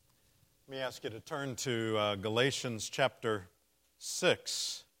Let me ask you to turn to Galatians chapter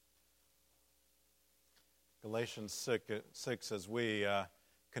 6. Galatians 6 as we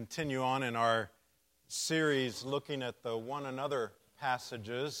continue on in our series looking at the one another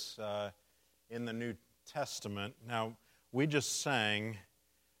passages in the New Testament. Now, we just sang,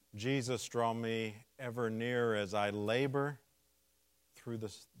 Jesus, draw me ever near as I labor through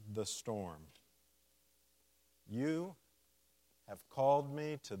the storm. You have called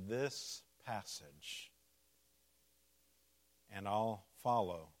me to this passage, and I'll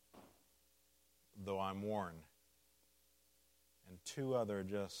follow, though I'm worn. And two other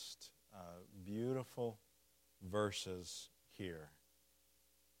just beautiful verses here.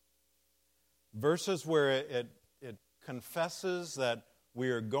 Verses where it confesses that we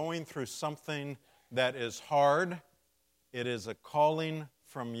are going through something that is hard. It is a calling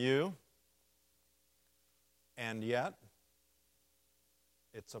from you, and yet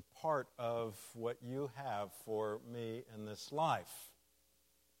it's a part of what you have for me in this life.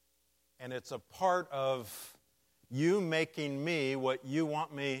 And it's a part of you making me what you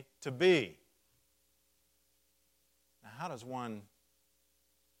want me to be. Now, how does one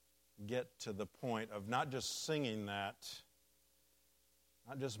get to the point of not just singing that,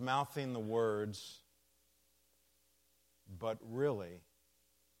 not just mouthing the words, but really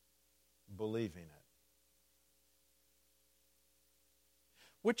believing it?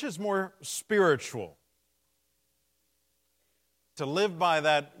 Which is more spiritual? To live by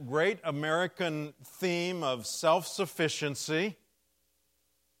that great American theme of self-sufficiency.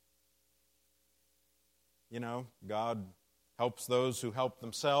 You know, God helps those who help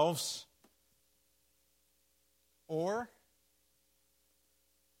themselves. Or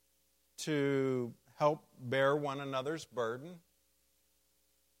to help bear one another's burden.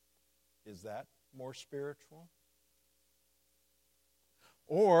 Is that more spiritual?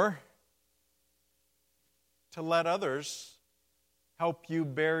 Or to let others help you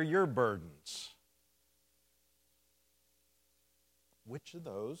bear your burdens. Which of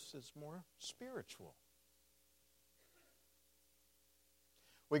those is more spiritual?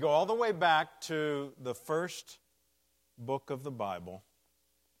 We go all the way back to the first book of the Bible,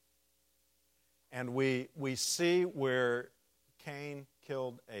 and we see where Cain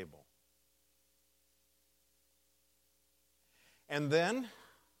killed Abel. And then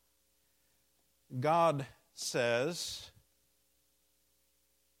God says,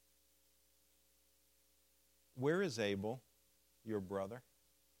 where is Abel, your brother?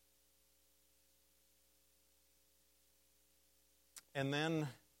 And then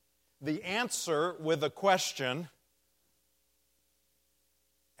the answer with a question,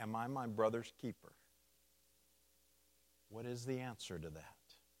 am I my brother's keeper? What is the answer to that?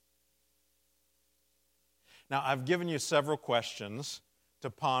 Now, I've given you several questions to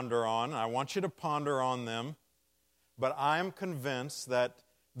ponder on. I want you to ponder on them, but I am convinced that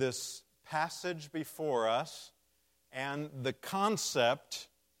this passage before us and the concept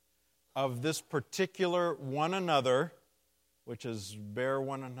of this particular one another, which is bear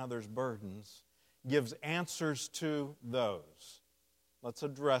one another's burdens, gives answers to those. Let's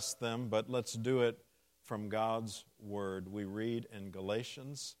address them, but let's do it from God's Word. We read in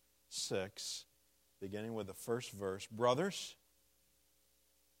Galatians 6, beginning with the first verse, brothers,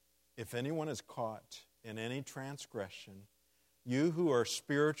 if anyone is caught in any transgression, you who are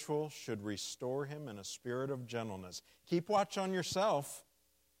spiritual should restore him in a spirit of gentleness. Keep watch on yourself,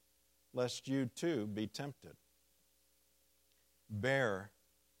 lest you too be tempted. Bear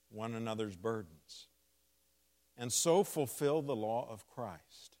one another's burdens, and so fulfill the law of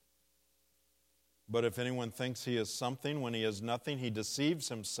Christ. But if anyone thinks he is something when he is nothing, he deceives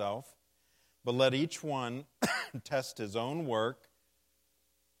himself. But let each one test his own work,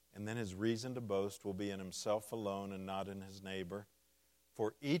 and then his reason to boast will be in himself alone and not in his neighbor.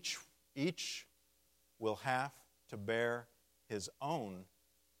 For each will have to bear his own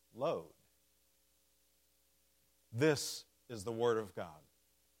load. This is the Word of God.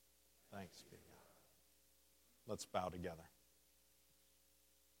 Thanks be to God. Let's bow together.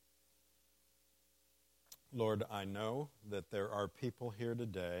 Lord, I know that there are people here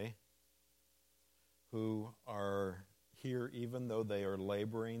today who are here even though they are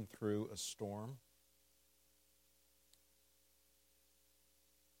laboring through a storm.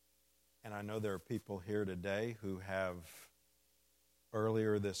 And I know there are people here today who have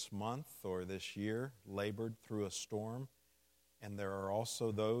earlier this month or this year labored through a storm. And there are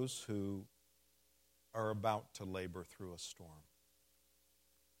also those who are about to labor through a storm.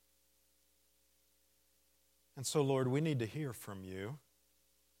 And so, Lord, we need to hear from you,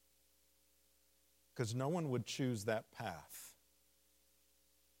 because no one would choose that path.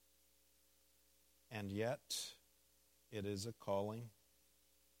 And yet, it is a calling.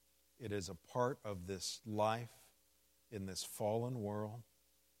 It is a part of this life in this fallen world.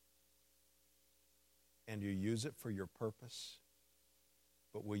 And you use it for your purpose.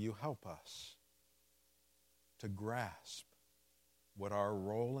 But will you help us to grasp what our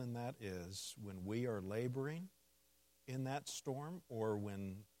role in that is when we are laboring in that storm or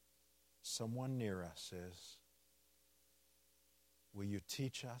when someone near us is? Will you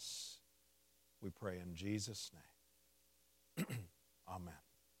teach us? We pray in Jesus' name. Amen.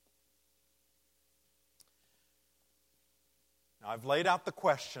 Now, I've laid out the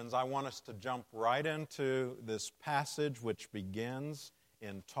questions. I want us to jump right into this passage which begins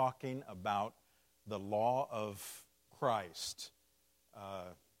in talking about the law of Christ.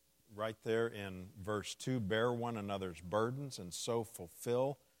 Right there in verse 2, bear one another's burdens and so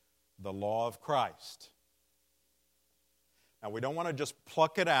fulfill the law of Christ. Now, we don't want to just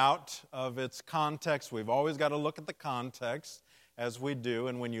pluck it out of its context. We've always got to look at the context as we do.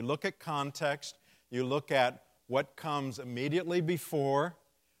 And when you look at context, you look at what comes immediately before,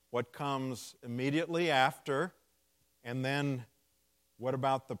 what comes immediately after, and then what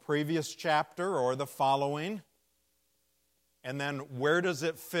about the previous chapter or the following? And then where does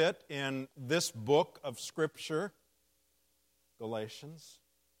it fit in this book of Scripture, Galatians?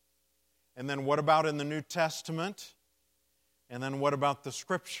 And then what about in the New Testament? And then what about the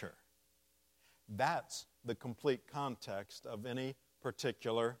Scripture? That's the complete context of any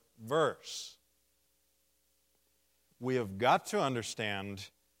particular verse. We have got to understand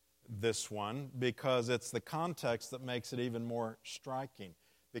this one because it's the context that makes it even more striking.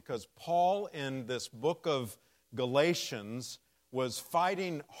 Because Paul in this book of Galatians was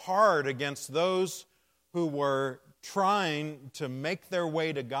fighting hard against those who were trying to make their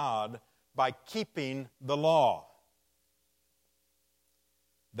way to God by keeping the law.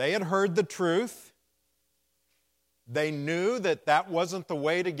 They had heard the truth. They knew that that wasn't the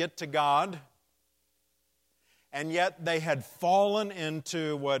way to get to God. And yet they had fallen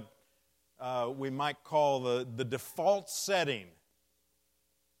into what we might call the default setting.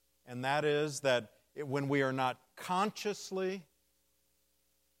 And that is that when we are not consciously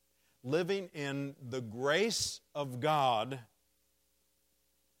living in the grace of God,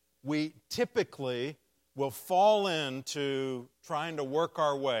 we typically will fall into trying to work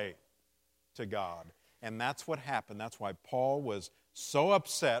our way to God. And that's what happened. That's why Paul was so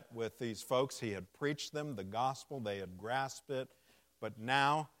upset with these folks. He had preached them the gospel. They had grasped it. But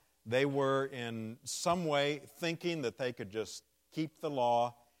now they were in some way thinking that they could just keep the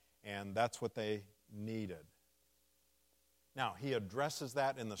law, and that's what they needed. Now, he addresses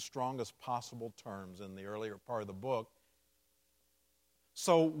that in the strongest possible terms in the earlier part of the book.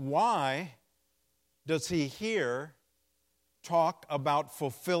 So why does he here talk about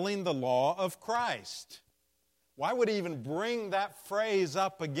fulfilling the law of Christ? Why would he even bring that phrase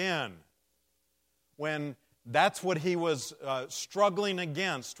up again when that's what he was struggling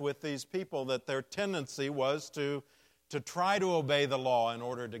against with these people, that their tendency was to try to obey the law in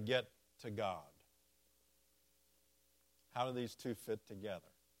order to get to God? How do these two fit together?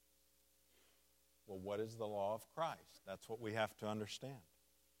 Well, what is the law of Christ? That's what we have to understand.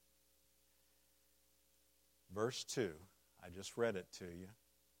 Verse 2, I just read it to you.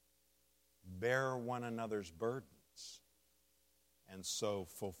 Bear one another's burdens and so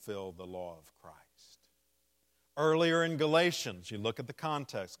fulfill the law of Christ. Earlier in Galatians, you look at the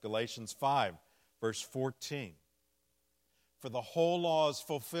context, Galatians 5, verse 14. For the whole law is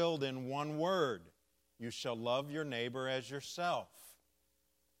fulfilled in one word. You shall love your neighbor as yourself.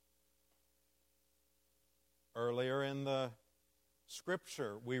 Earlier in the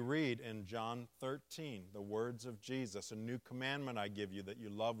Scripture, we read in John 13, the words of Jesus, a new commandment I give you, that you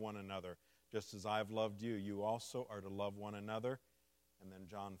love one another. Just as I have loved you, you also are to love one another. And then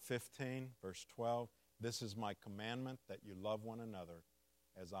John 15, verse 12, this is my commandment, that you love one another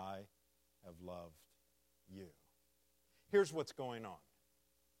as I have loved you. Here's what's going on.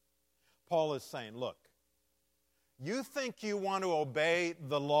 Paul is saying, look, you think you want to obey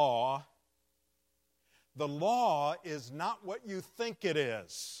the law. The law is not what you think it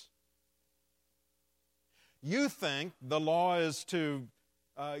is. You think the law is to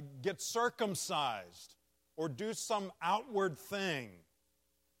get circumcised or do some outward thing,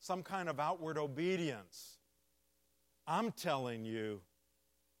 some kind of outward obedience. I'm telling you,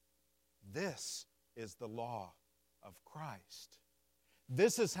 this is the law of Christ.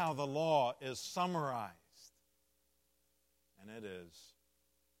 This is how the law is summarized. And it is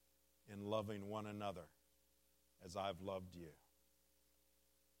in loving one another as I've loved you.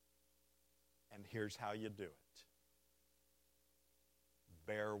 And here's how you do it.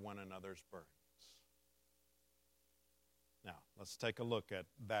 Bear one another's burdens. Now, let's take a look at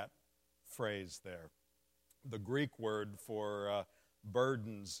that phrase there. The Greek word for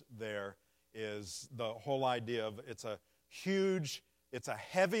burdens there is the whole idea of it's a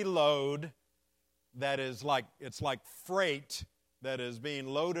heavy load that is it's like freight that is being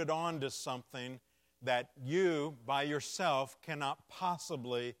loaded onto something that you by yourself cannot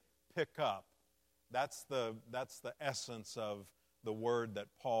possibly pick up. That's the essence of the word that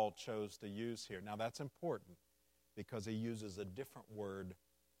Paul chose to use here. Now that's important because he uses a different word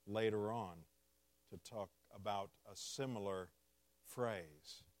later on to talk about a similar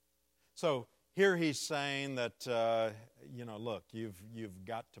phrase. So here he's saying that, look, you've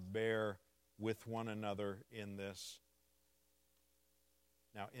got to bear with one another in this.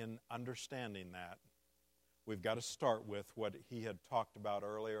 Now, in understanding that, we've got to start with what he had talked about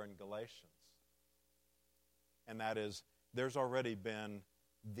earlier in Galatians. And that is, there's already been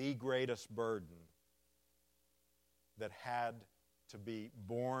the greatest burden that had to be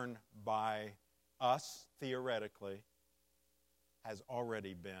borne by us, theoretically, has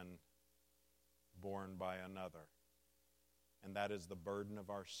already been borne by another. And that is the burden of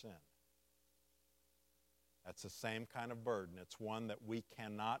our sin. That's the same kind of burden. It's one that we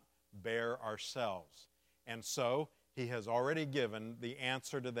cannot bear ourselves. And so, he has already given the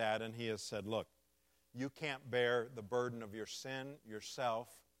answer to that, and he has said, look, you can't bear the burden of your sin yourself.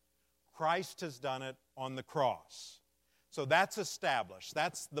 Christ has done it on the cross. So that's established.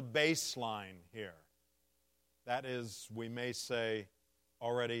 That's the baseline here. That is, we may say,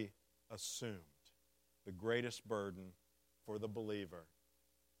 already assumed. The greatest burden for the believer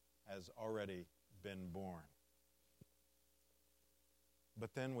has already been borne.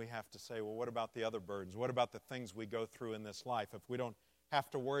 But then we have to say, well, what about the other burdens? What about the things we go through in this life? If we don't have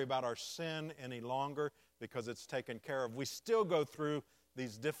to worry about our sin any longer because it's taken care of, we still go through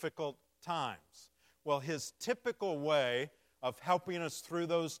these difficult times. Well, his typical way of helping us through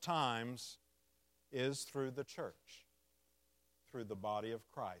those times is through the church, through the body of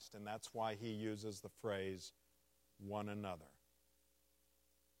Christ. And that's why he uses the phrase, one another.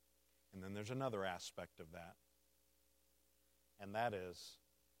 And then there's another aspect of that, and that is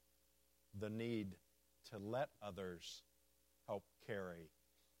the need to let others help carry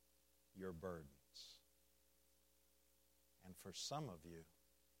your burdens. And for some of you,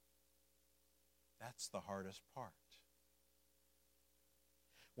 that's the hardest part.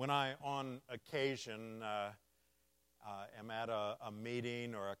 When I, on occasion, am at a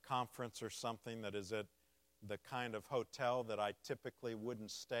meeting or a conference or something that is at the kind of hotel that I typically wouldn't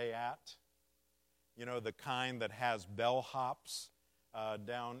stay at, you know, the kind that has bellhops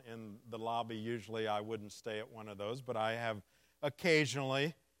down in the lobby. Usually I wouldn't stay at one of those, but I have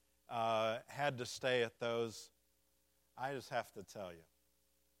occasionally had to stay at those. I just have to tell you,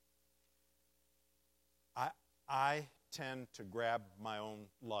 I tend to grab my own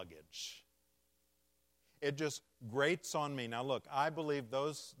luggage. It just grates on me. Now look, I believe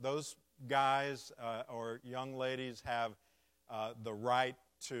those guys or young ladies have the right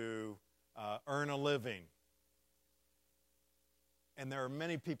to earn a living. And there are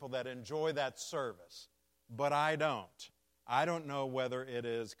many people that enjoy that service, but I don't. I don't know whether it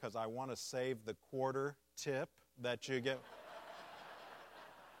is because I want to save the quarter tip that you get.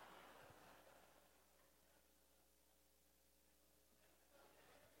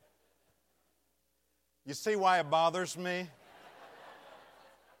 You see why it bothers me?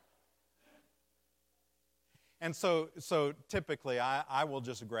 And so typically I will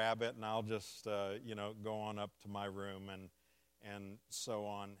just grab it and I'll just go on up to my room and so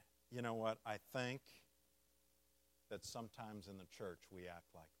on. You know what? I think that sometimes in the church we act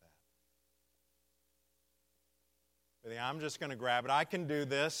like that. I'm just going to grab it. I can do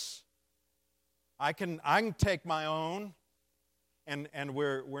this. I can take my own. And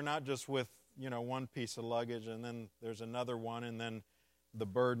we're not just with one piece of luggage and then there's another one and then the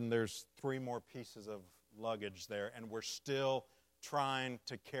burden, there's 3 more pieces of luggage there, and we're still trying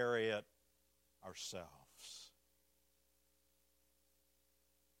to carry it ourselves.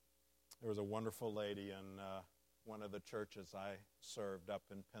 There was a wonderful lady in one of the churches I served up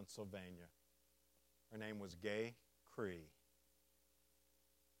in Pennsylvania. Her name was Gay Cree.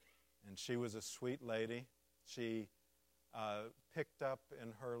 And she was a sweet lady. She picked up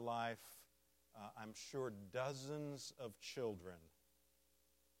in her life, I'm sure, dozens of children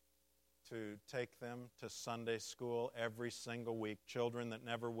to take them to Sunday school every single week, children that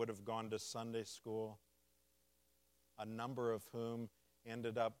never would have gone to Sunday school, a number of whom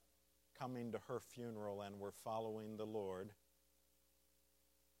ended up coming to her funeral and were following the Lord.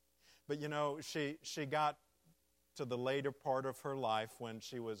 But she got to the later part of her life when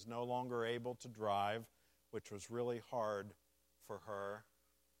she was no longer able to drive, which was really hard for her.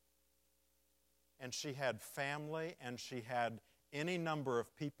 And she had family, and she had any number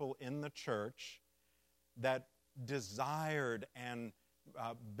of people in the church that desired and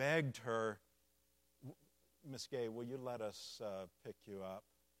begged her, Miss Gay, will you let us pick you up?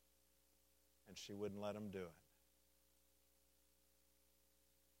 And she wouldn't let them do it.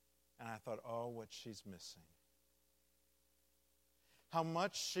 And I thought, oh, what she's missing. How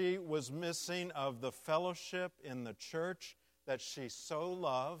much she was missing of the fellowship in the church that she so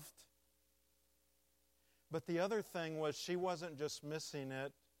loved. But the other thing was, she wasn't just missing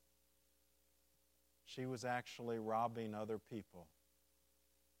it, she was actually robbing other people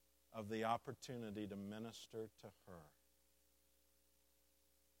of the opportunity to minister to her.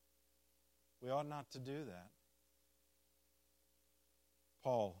 We ought not to do that.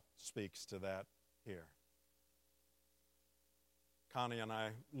 Paul speaks to that here. Connie and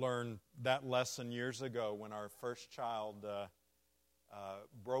I learned that lesson years ago when our first child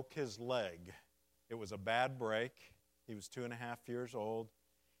broke his leg. It was a bad break. He was 2.5 years old,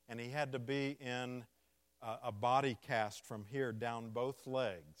 and he had to be in a body cast from here down both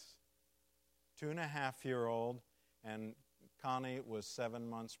legs. 2.5-year-old, and Connie was 7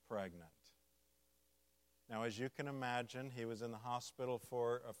 months pregnant. Now, as you can imagine, he was in the hospital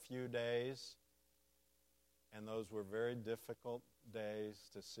for a few days, and those were very difficult days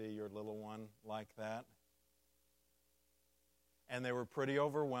to see your little one like that. And they were pretty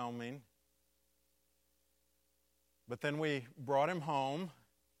overwhelming. But then we brought him home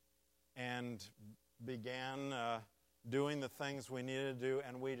and began doing the things we needed to do,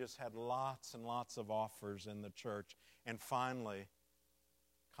 and we just had lots and lots of offers in the church. And finally,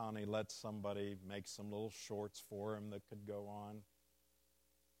 Connie let somebody make some little shorts for him that could go on.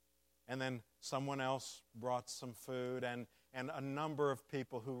 And then someone else brought some food, and a number of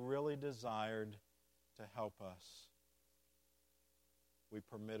people who really desired to help us. We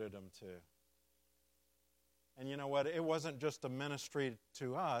permitted them to. And you know what? It wasn't just a ministry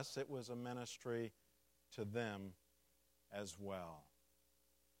to us, it was a ministry to them as well.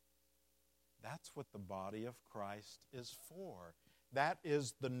 That's what the body of Christ is for. That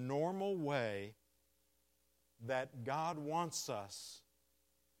is the normal way that God wants us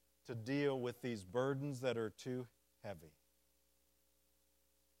to deal with these burdens that are too heavy.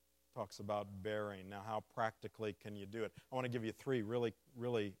 Talks about bearing. Now, how practically can you do it? I want to give you 3 really,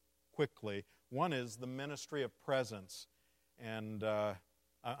 really quickly. One is the ministry of presence. And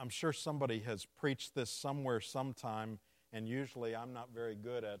I'm sure somebody has preached this somewhere sometime, and usually I'm not very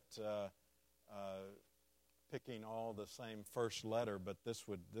good at picking all the same first letter, but this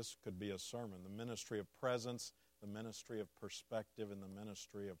could be a sermon. The ministry of presence, the ministry of perspective, and the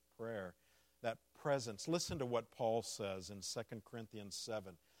ministry of prayer. That presence. Listen to what Paul says in 2 Corinthians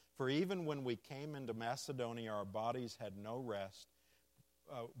 7. For even when we came into Macedonia, our bodies had no rest,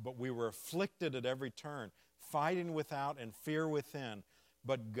 but we were afflicted at every turn, fighting without and fear within.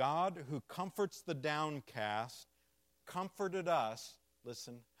 But God, who comforts the downcast, comforted us.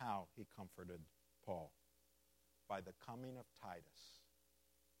 Listen how he comforted Paul. By the coming of Titus.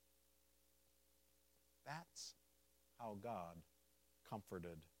 That's how God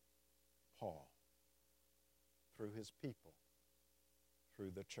comforted Paul. Through his people.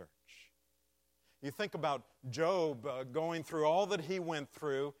 Through the church. You think about Job going through all that he went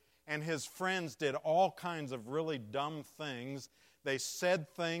through, and his friends did all kinds of really dumb things. They said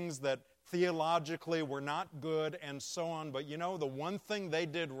things that theologically were not good and so on. But you know, the one thing they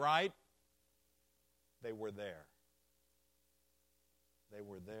did right, they were there. They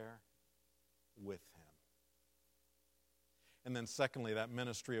were there with him. And then secondly, that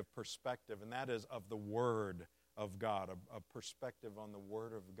ministry of perspective, and that is of the Word of God, a perspective on the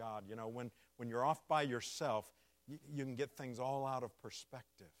Word of God. You know, when you're off by yourself, you can get things all out of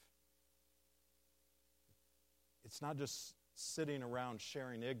perspective. It's not just sitting around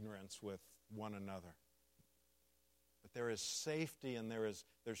sharing ignorance with one another. But there is safety and there's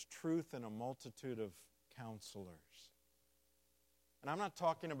truth in a multitude of counselors. And I'm not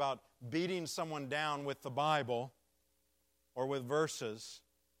talking about beating someone down with the Bible or with verses,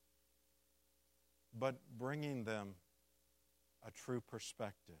 but bringing them a true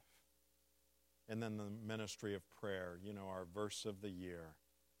perspective. And then the ministry of prayer, you know, our verse of the year.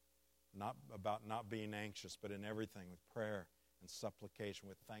 Not about not being anxious, but in everything with prayer and supplication,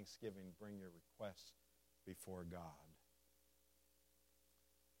 with thanksgiving, bring your requests before God.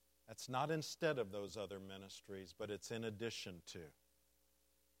 That's not instead of those other ministries, but it's in addition to.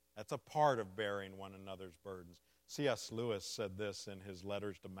 That's a part of bearing one another's burdens. C.S. Lewis said this in his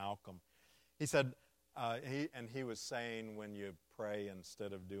letters to Malcolm. He said, he was saying when you pray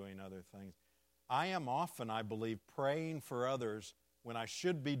instead of doing other things, I am often, I believe, praying for others when I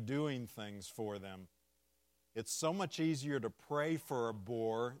should be doing things for them. It's so much easier to pray for a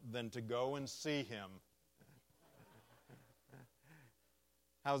bore than to go and see him.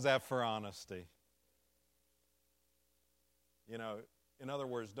 How's that for honesty? You know, in other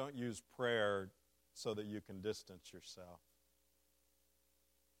words, don't use prayer so that you can distance yourself,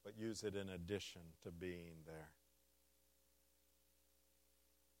 but use it in addition to being there.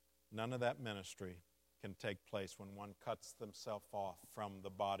 None of that ministry can take place when one cuts themselves off from the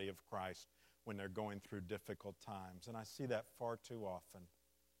body of Christ when they're going through difficult times. And I see that far too often.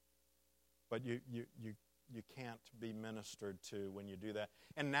 But you can't be ministered to when you do that.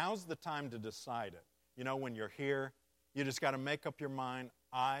 And now's the time to decide it. You know, when you're here, you just got to make up your mind.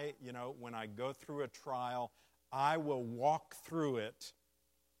 When I go through a trial, I will walk through it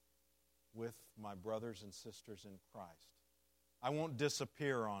with my brothers and sisters in Christ. I won't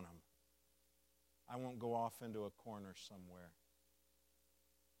disappear on them. I won't go off into a corner somewhere.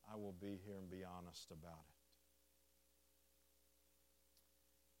 I will be here and be honest about it.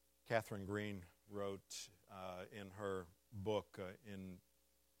 Catherine Green wrote in her book, In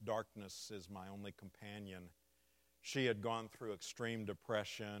Darkness is My Only Companion, she had gone through extreme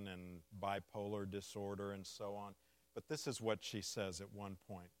depression and bipolar disorder and so on. But this is what she says at one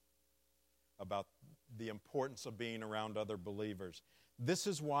point about the importance of being around other believers. This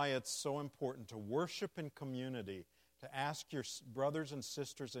is why it's so important to worship in community, to ask your brothers and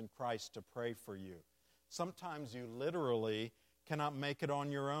sisters in Christ to pray for you. Sometimes you literally cannot make it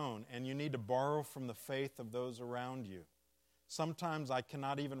on your own, and you need to borrow from the faith of those around you. Sometimes I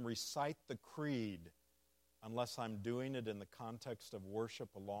cannot even recite the creed unless I'm doing it in the context of worship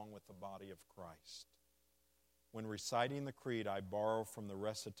along with the body of Christ. When reciting the creed, I borrow from the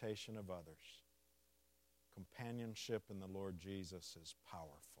recitation of others. Companionship in the Lord Jesus is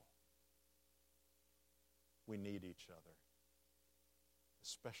powerful. We need each other,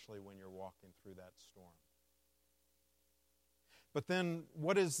 especially when you're walking through that storm. But then,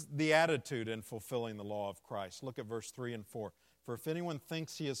 what is the attitude in fulfilling the law of Christ? Look at verse 3 and 4. For if anyone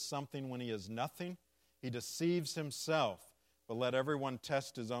thinks he is something when he is nothing, he deceives himself. But let everyone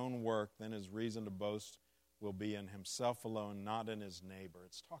test his own work, then his reason to boast will be in himself alone, not in his neighbor.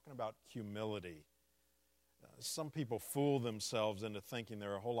 It's talking about humility. Some people fool themselves into thinking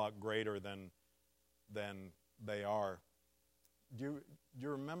they're a whole lot greater than they are. Do you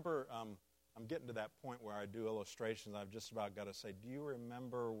remember, I'm getting to that point where I do illustrations. I've just about got to say, do you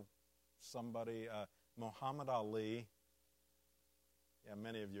remember somebody, Muhammad Ali? Yeah,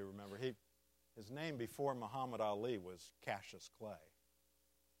 many of you remember. His name before Muhammad Ali was Cassius Clay.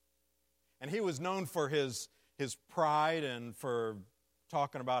 And he was known for his pride and for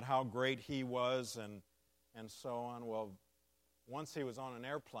talking about how great he was and so on. Well, once he was on an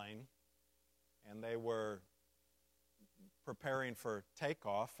airplane and they were preparing for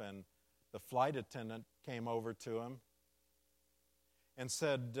takeoff, and the flight attendant came over to him and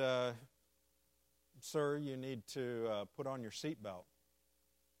said, "Sir, you need to put on your seatbelt."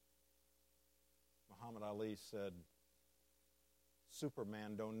 Muhammad Ali said,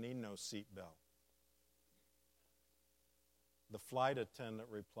 "Superman don't need no seatbelt." The flight attendant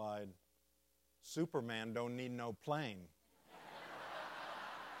replied, "Superman don't need no plane."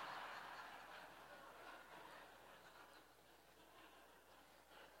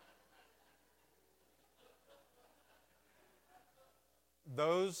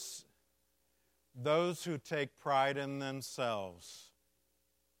 Those who take pride in themselves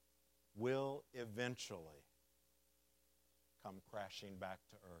will eventually come crashing back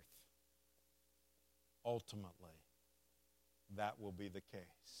to earth. Ultimately, that will be the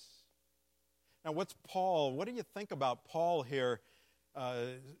case. Now, what do you think about Paul here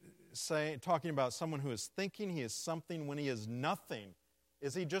talking about someone who is thinking he is something when he is nothing?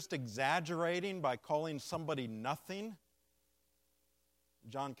 Is he just exaggerating by calling somebody nothing?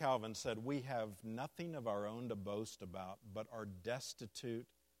 John Calvin said, "We have nothing of our own to boast about, but are destitute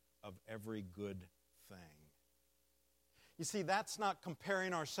of every good thing." You see, that's not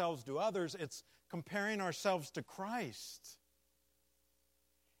comparing ourselves to others, it's comparing ourselves to Christ.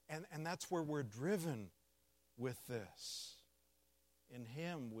 And that's where we're driven with this. In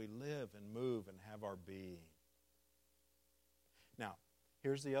Him we live and move and have our being. Now,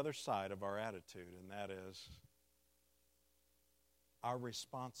 here's the other side of our attitude, and that is our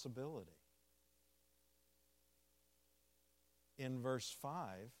responsibility. In verse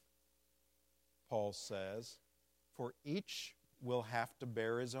 5, Paul says, "For each will have to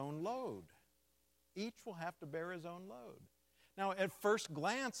bear his own load." Each will have to bear his own load. Now, at first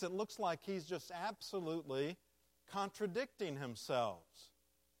glance, it looks like he's just absolutely contradicting himself.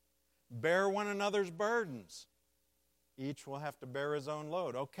 bear one another's burdens. Each will have to bear his own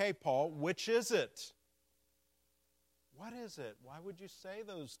load. Okay, Paul, which is it? What is it? Why would you say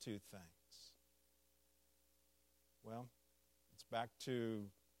those two things? Well, it's back to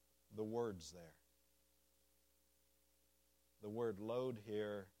the words there. The word load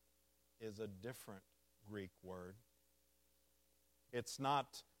here is a different Greek word. It's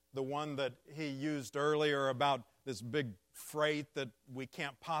not the one that he used earlier about this big freight that we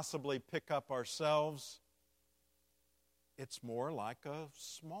can't possibly pick up ourselves. It's more like a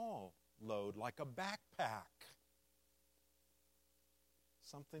small load, like a backpack.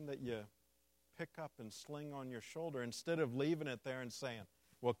 Something that you pick up and sling on your shoulder instead of leaving it there and saying,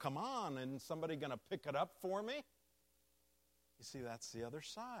 well, come on, isn't somebody going to pick it up for me? You see, that's the other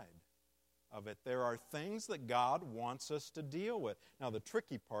side of it. There are things that God wants us to deal with. Now, the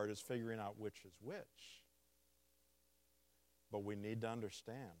tricky part is figuring out which is which. But we need to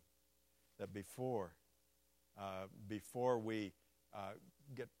understand that before we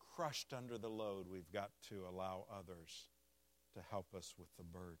get crushed under the load, we've got to allow others to help us with the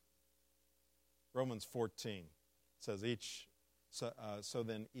burden. Romans 14 says, so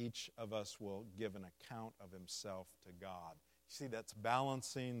then each of us will give an account of himself to God. You see, that's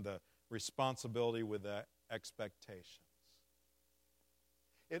balancing the responsibility with the expectations.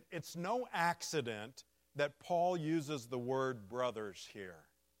 It's no accident that Paul uses the word brothers here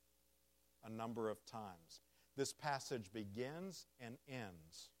a number of times. This passage begins and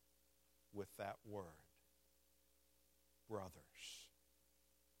ends with that word, brothers.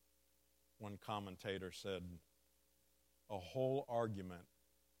 One commentator said, a whole argument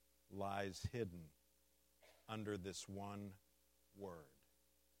lies hidden under this one word,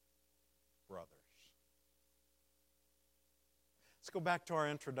 brothers. Let's go back to our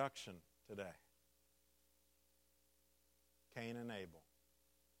introduction today. Cain and Abel.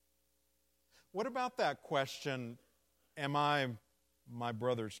 What about that question, am I my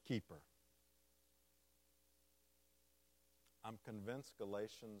brother's keeper? I'm convinced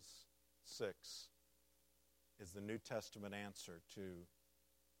Galatians 6 is the New Testament answer to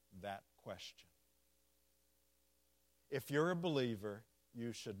that question. If you're a believer,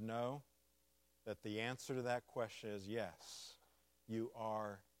 you should know that the answer to that question is yes, you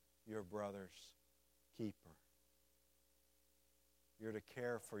are your brother's keeper. You're to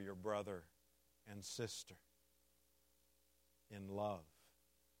care for your brother and sister in love,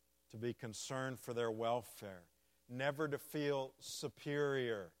 to be concerned for their welfare, never to feel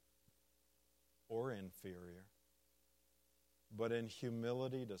superior or inferior, but in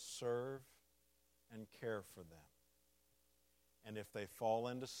humility to serve and care for them. And if they fall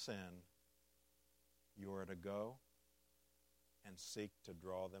into sin, you are to go and seek to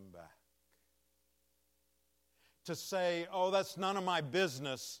draw them back. To say, oh, that's none of my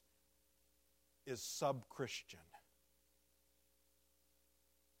business, is sub-Christian.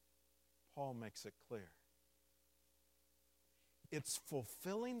 Paul makes it clear. It's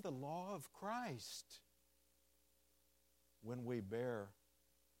fulfilling the law of Christ when we bear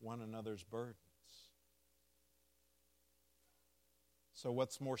one another's burdens. So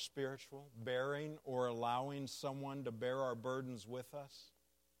what's more spiritual, bearing or allowing someone to bear our burdens with us?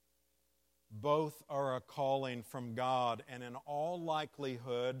 Both are a calling from God, and in all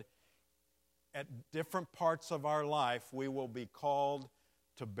likelihood, at different parts of our life, we will be called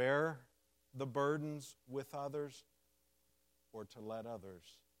to bear the burdens with others or to let others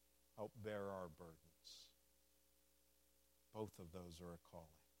help bear our burdens. Both of those are a calling.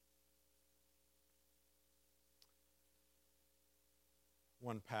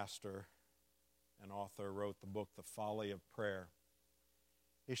 One pastor and author wrote the book, The Folly of Prayer.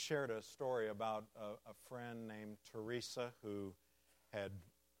 He shared a story about a friend named Teresa who had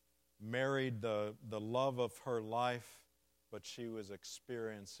married the love of her life, but she was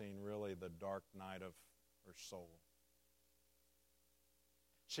experiencing really the dark night of her soul.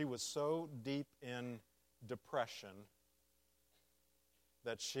 She was so deep in depression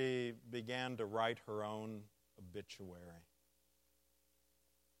that she began to write her own obituary.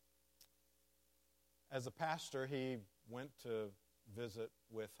 As a pastor, he went to visit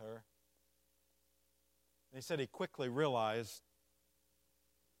with her. And he said he quickly realized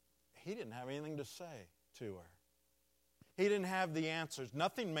he didn't have anything to say to her. He didn't have the answers.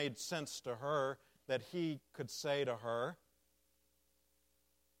 Nothing made sense to her that he could say to her.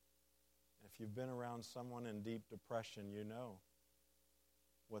 If you've been around someone in deep depression, you know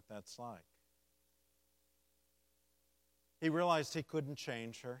what that's like. He realized he couldn't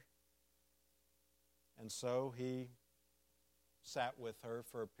change her. And so he sat with her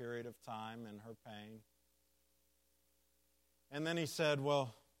for a period of time in her pain. And then he said,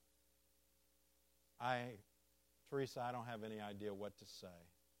 well, Teresa, I don't have any idea what to say.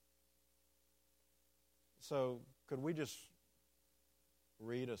 So could we just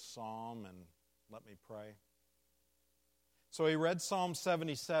read a psalm and let me pray? So he read Psalm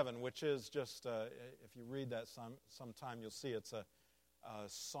 77, which is just, if you read that sometime, you'll see it's a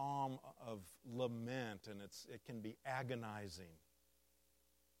psalm of lament, and it can be agonizing.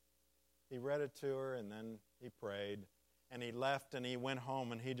 He read it to her, and then he prayed, and he left, and he went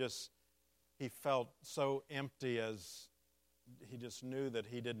home, and he felt so empty as he just knew that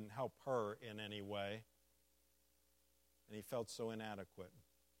he didn't help her in any way, and he felt so inadequate.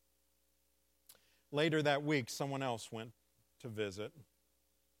 Later that week, someone else went to visit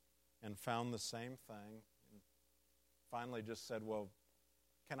and found the same thing, and finally just said, well,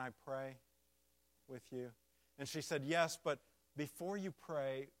 can I pray with you? And she said, yes, but before you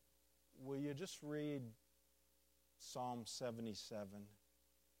pray, will you just read Psalm 77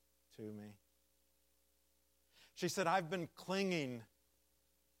 to me? She said, I've been clinging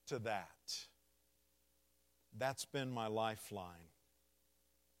to that. That's been my lifeline.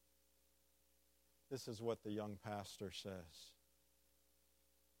 This is what the young pastor says.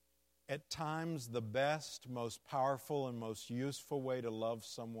 At times, the best, most powerful, and most useful way to love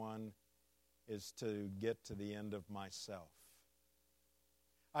someone is to get to the end of myself.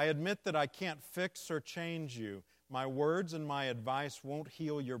 I admit that I can't fix or change you. My words and my advice won't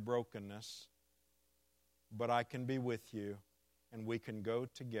heal your brokenness, but I can be with you, and we can go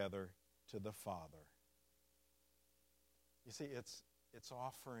together to the Father. You see, it's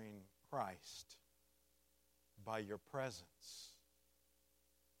offering Christ by your presence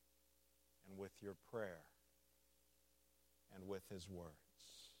and with your prayer and with His words.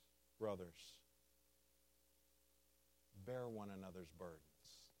 Brothers, bear one another's burdens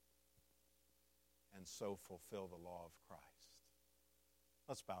and so fulfill the law of Christ.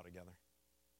 Let's bow together.